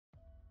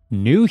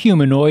New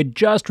humanoid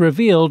just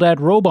revealed at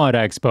Robot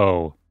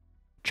Expo.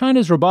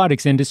 China's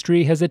robotics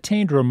industry has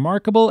attained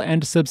remarkable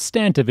and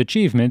substantive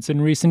achievements in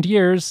recent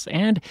years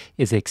and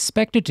is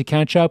expected to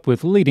catch up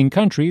with leading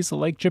countries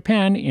like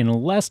Japan in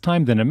less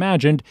time than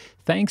imagined,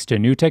 thanks to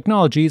new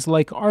technologies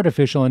like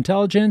artificial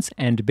intelligence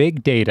and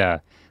big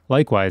data.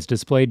 Likewise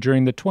displayed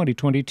during the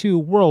 2022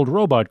 World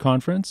Robot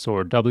Conference,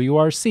 or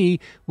WRC,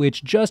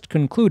 which just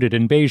concluded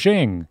in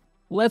Beijing.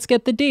 Let's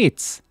get the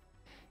deets!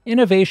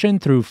 Innovation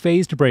through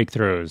phased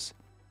breakthroughs.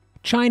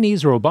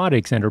 Chinese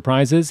robotics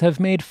enterprises have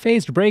made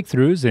phased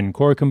breakthroughs in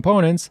core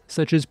components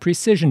such as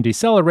precision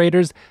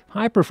decelerators,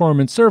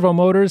 high-performance servo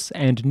motors,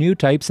 and new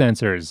type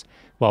sensors,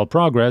 while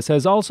progress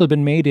has also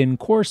been made in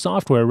core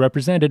software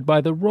represented by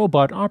the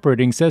robot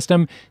operating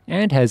system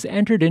and has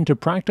entered into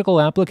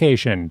practical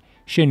application.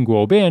 Xin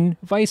Guobin,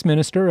 Vice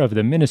Minister of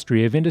the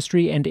Ministry of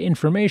Industry and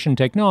Information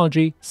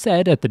Technology,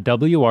 said at the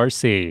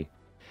WRC.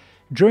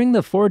 During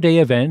the four-day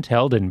event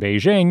held in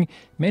Beijing,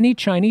 many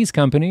Chinese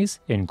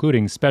companies,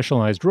 including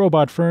specialized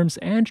robot firms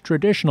and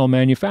traditional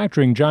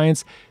manufacturing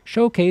giants,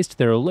 showcased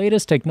their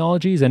latest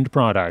technologies and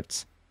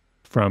products.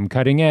 From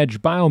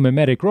cutting-edge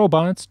biomimetic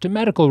robots to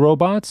medical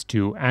robots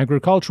to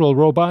agricultural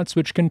robots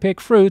which can pick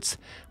fruits,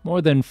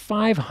 more than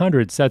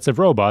 500 sets of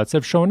robots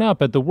have shown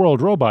up at the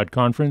World Robot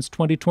Conference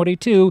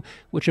 2022,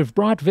 which have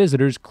brought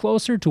visitors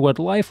closer to what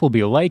life will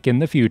be like in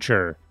the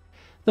future.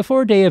 The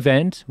four-day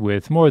event,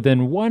 with more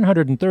than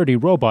 130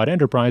 robot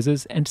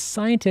enterprises and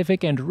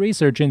scientific and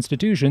research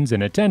institutions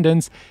in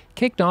attendance,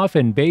 kicked off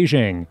in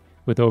Beijing,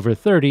 with over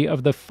 30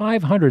 of the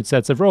 500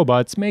 sets of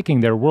robots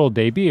making their world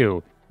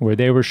debut, where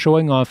they were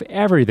showing off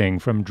everything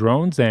from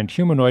drones and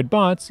humanoid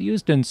bots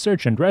used in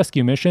search and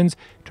rescue missions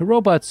to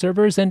robot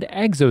servers and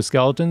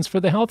exoskeletons for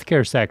the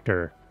healthcare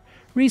sector.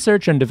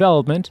 Research and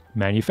development,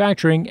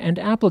 manufacturing, and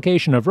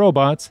application of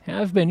robots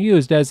have been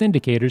used as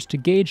indicators to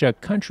gauge a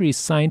country's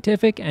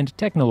scientific and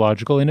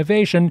technological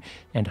innovation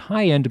and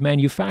high-end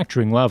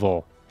manufacturing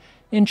level.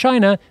 In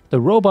China, the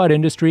robot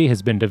industry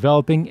has been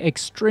developing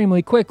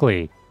extremely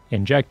quickly,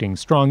 injecting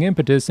strong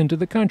impetus into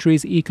the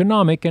country's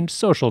economic and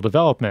social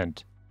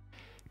development.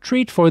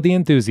 Treat for the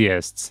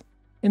enthusiasts.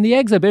 In the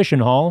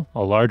exhibition hall,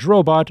 a large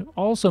robot,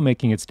 also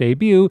making its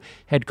debut,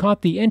 had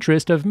caught the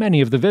interest of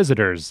many of the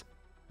visitors.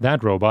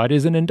 That robot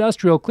is an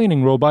industrial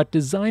cleaning robot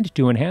designed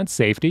to enhance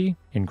safety,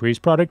 increase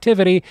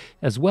productivity,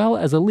 as well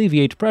as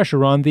alleviate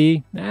pressure on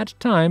the, at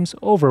times,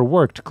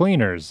 overworked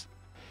cleaners.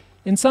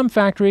 In some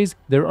factories,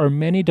 there are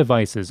many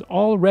devices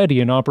already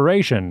in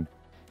operation.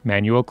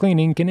 Manual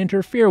cleaning can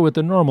interfere with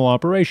the normal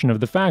operation of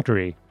the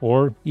factory,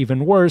 or,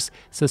 even worse,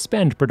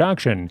 suspend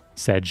production,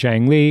 said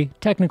Zhang Lei,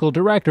 technical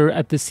director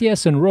at the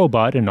Siasun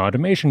Robot and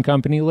Automation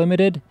Company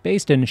Limited,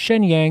 based in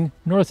Shenyang,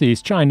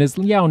 northeast China's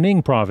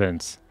Liaoning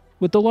province.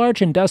 With the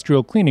large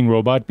industrial cleaning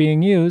robot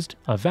being used,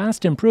 a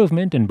vast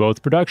improvement in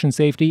both production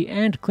safety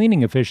and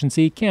cleaning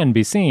efficiency can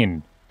be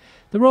seen.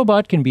 The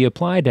robot can be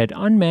applied at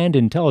unmanned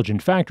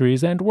intelligent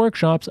factories and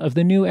workshops of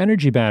the new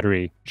energy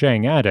battery,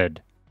 Zhang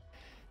added.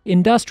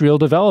 Industrial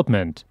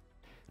development.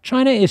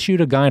 China issued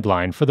a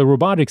guideline for the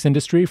robotics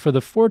industry for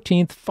the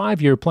 14th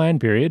five-year plan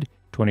period,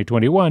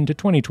 2021 to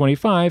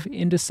 2025,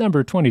 in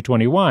December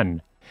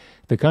 2021.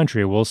 The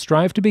country will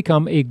strive to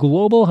become a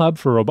global hub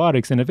for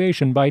robotics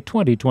innovation by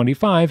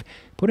 2025,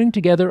 putting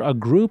together a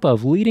group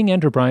of leading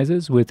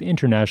enterprises with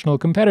international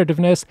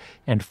competitiveness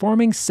and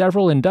forming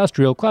several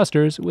industrial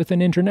clusters with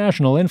an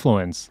international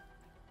influence.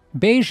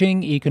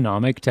 Beijing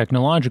Economic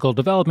Technological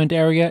Development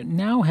Area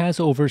now has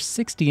over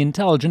 60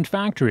 intelligent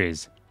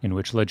factories, in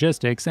which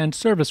logistics and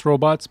service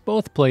robots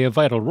both play a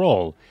vital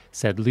role,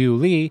 said Liu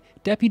Li,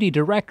 deputy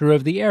director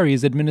of the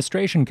area's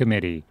administration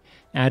committee,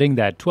 adding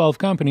that 12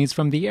 companies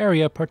from the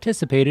area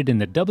participated in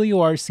the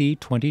WRC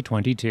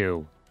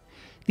 2022.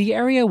 The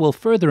area will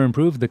further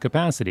improve the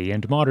capacity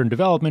and modern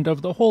development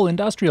of the whole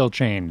industrial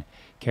chain,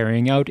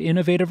 carrying out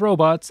innovative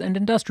robots and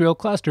industrial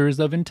clusters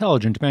of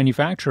intelligent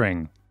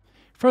manufacturing.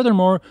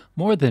 Furthermore,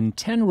 more than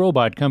 10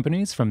 robot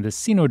companies from the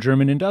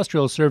Sino-German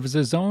Industrial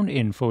Services Zone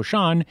in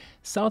Foshan,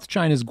 South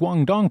China's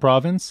Guangdong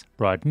province,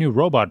 brought new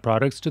robot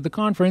products to the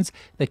conference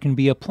that can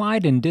be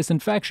applied in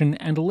disinfection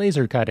and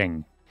laser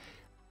cutting.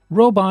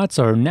 Robots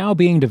are now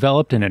being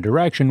developed in a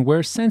direction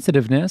where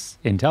sensitiveness,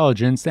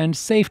 intelligence, and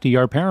safety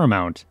are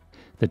paramount.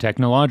 The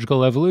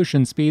technological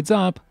evolution speeds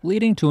up,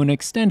 leading to an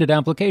extended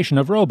application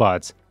of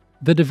robots.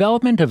 The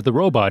development of the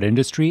robot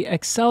industry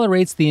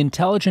accelerates the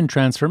intelligent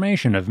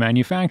transformation of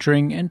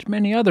manufacturing and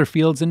many other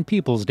fields in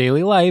people's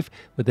daily life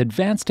with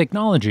advanced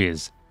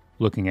technologies.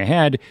 Looking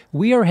ahead,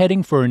 we are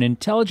heading for an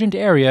intelligent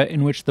area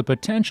in which the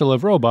potential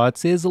of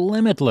robots is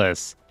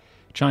limitless.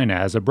 China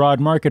has a broad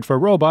market for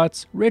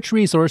robots, rich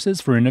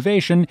resources for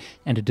innovation,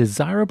 and a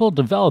desirable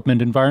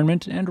development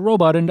environment and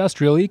robot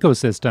industrial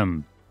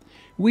ecosystem.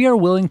 We are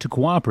willing to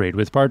cooperate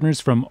with partners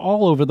from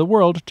all over the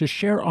world to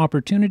share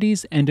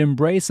opportunities and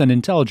embrace an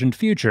intelligent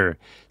future,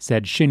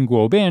 said Xin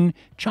Guobin,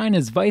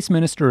 China's Vice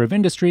Minister of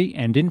Industry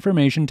and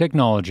Information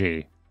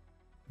Technology.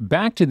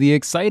 Back to the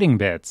exciting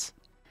bits.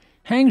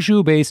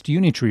 Hangzhou-based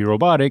Unitree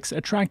Robotics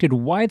attracted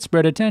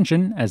widespread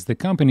attention as the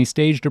company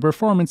staged a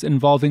performance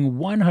involving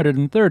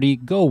 130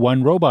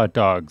 Go-1 robot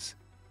dogs.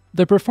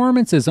 The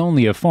performance is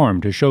only a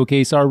form to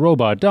showcase our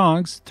robot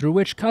dogs, through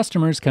which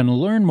customers can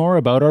learn more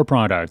about our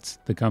products,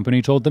 the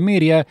company told the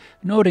media,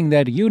 noting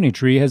that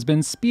Unitree has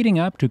been speeding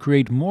up to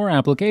create more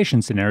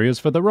application scenarios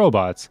for the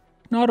robots,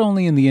 not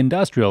only in the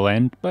industrial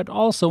end, but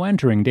also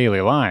entering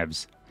daily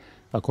lives.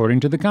 According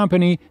to the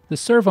company, the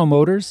servo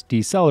motors,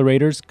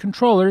 decelerators,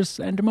 controllers,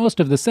 and most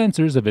of the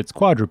sensors of its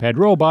quadruped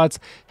robots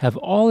have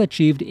all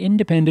achieved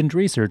independent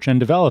research and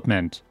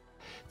development.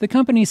 The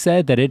company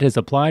said that it has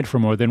applied for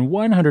more than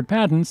 100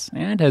 patents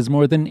and has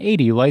more than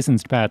 80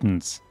 licensed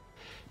patents.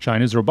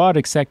 China's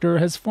robotics sector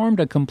has formed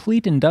a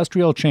complete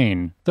industrial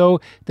chain, though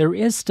there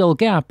is still a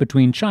gap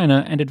between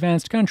China and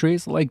advanced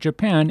countries like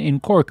Japan in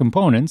core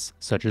components,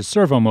 such as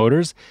servo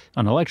motors,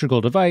 an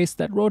electrical device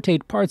that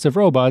rotate parts of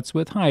robots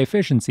with high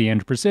efficiency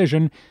and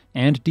precision,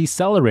 and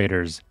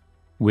decelerators.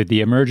 With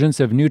the emergence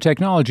of new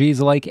technologies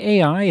like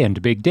AI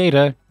and big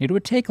data, it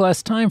would take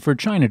less time for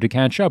China to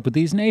catch up with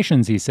these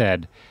nations, he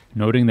said,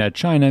 noting that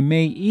China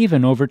may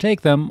even overtake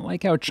them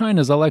like how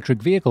China's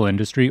electric vehicle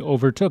industry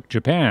overtook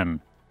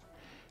Japan.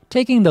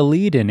 Taking the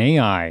lead in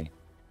AI.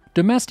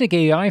 Domestic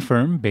AI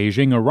firm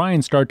Beijing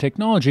Orion Star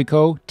Technology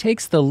Co.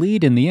 takes the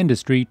lead in the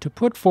industry to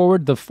put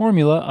forward the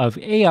formula of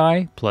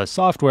AI plus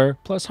software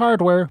plus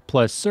hardware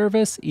plus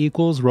service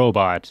equals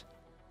robot.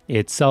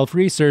 Its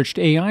self-researched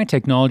AI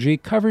technology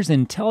covers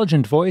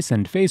intelligent voice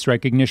and face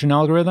recognition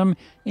algorithm,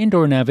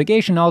 indoor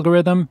navigation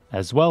algorithm,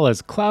 as well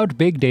as cloud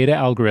big data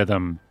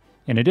algorithm.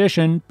 In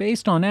addition,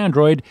 based on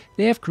Android,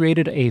 they have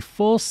created a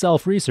full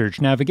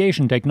self-research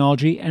navigation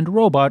technology and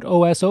robot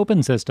OS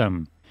open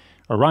system.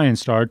 Orion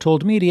Star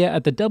told media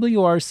at the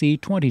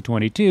WRC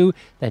 2022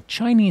 that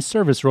Chinese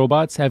service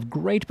robots have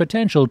great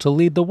potential to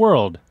lead the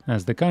world,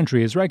 as the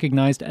country is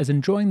recognized as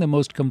enjoying the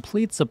most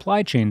complete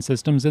supply chain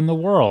systems in the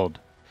world.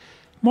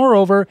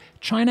 Moreover,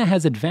 China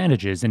has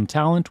advantages in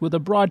talent with a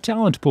broad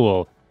talent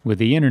pool, with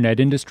the internet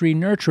industry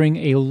nurturing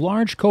a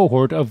large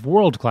cohort of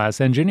world-class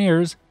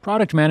engineers,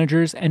 product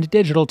managers, and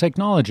digital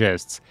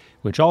technologists,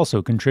 which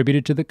also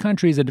contributed to the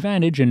country's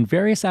advantage in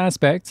various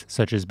aspects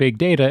such as big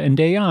data and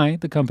AI,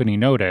 the company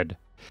noted.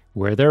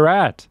 Where they're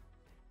at.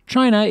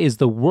 China is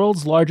the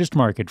world's largest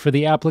market for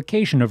the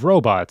application of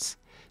robots.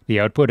 The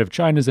output of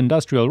China's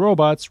industrial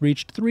robots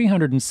reached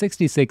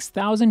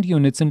 366,000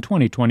 units in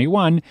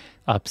 2021,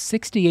 up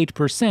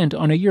 68%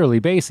 on a yearly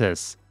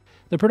basis.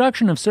 The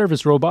production of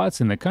service robots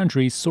in the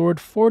country soared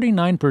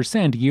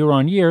 49%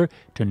 year-on-year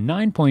to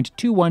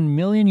 9.21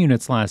 million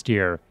units last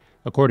year,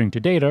 according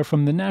to data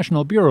from the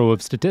National Bureau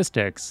of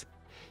Statistics.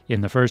 In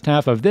the first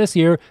half of this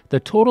year, the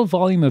total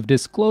volume of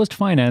disclosed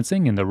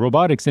financing in the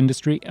robotics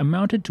industry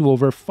amounted to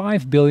over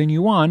 5 billion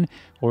yuan,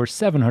 or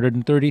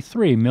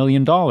 $733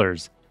 million.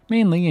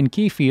 Mainly in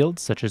key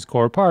fields such as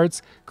core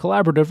parts,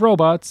 collaborative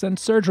robots, and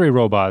surgery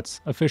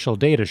robots, official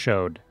data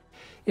showed.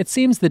 It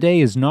seems the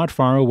day is not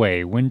far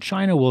away when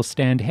China will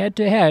stand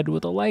head-to-head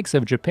with the likes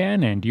of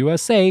Japan and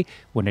USA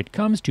when it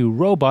comes to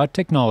robot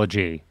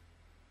technology.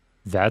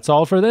 That's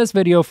all for this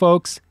video,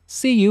 folks.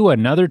 See you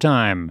another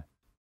time.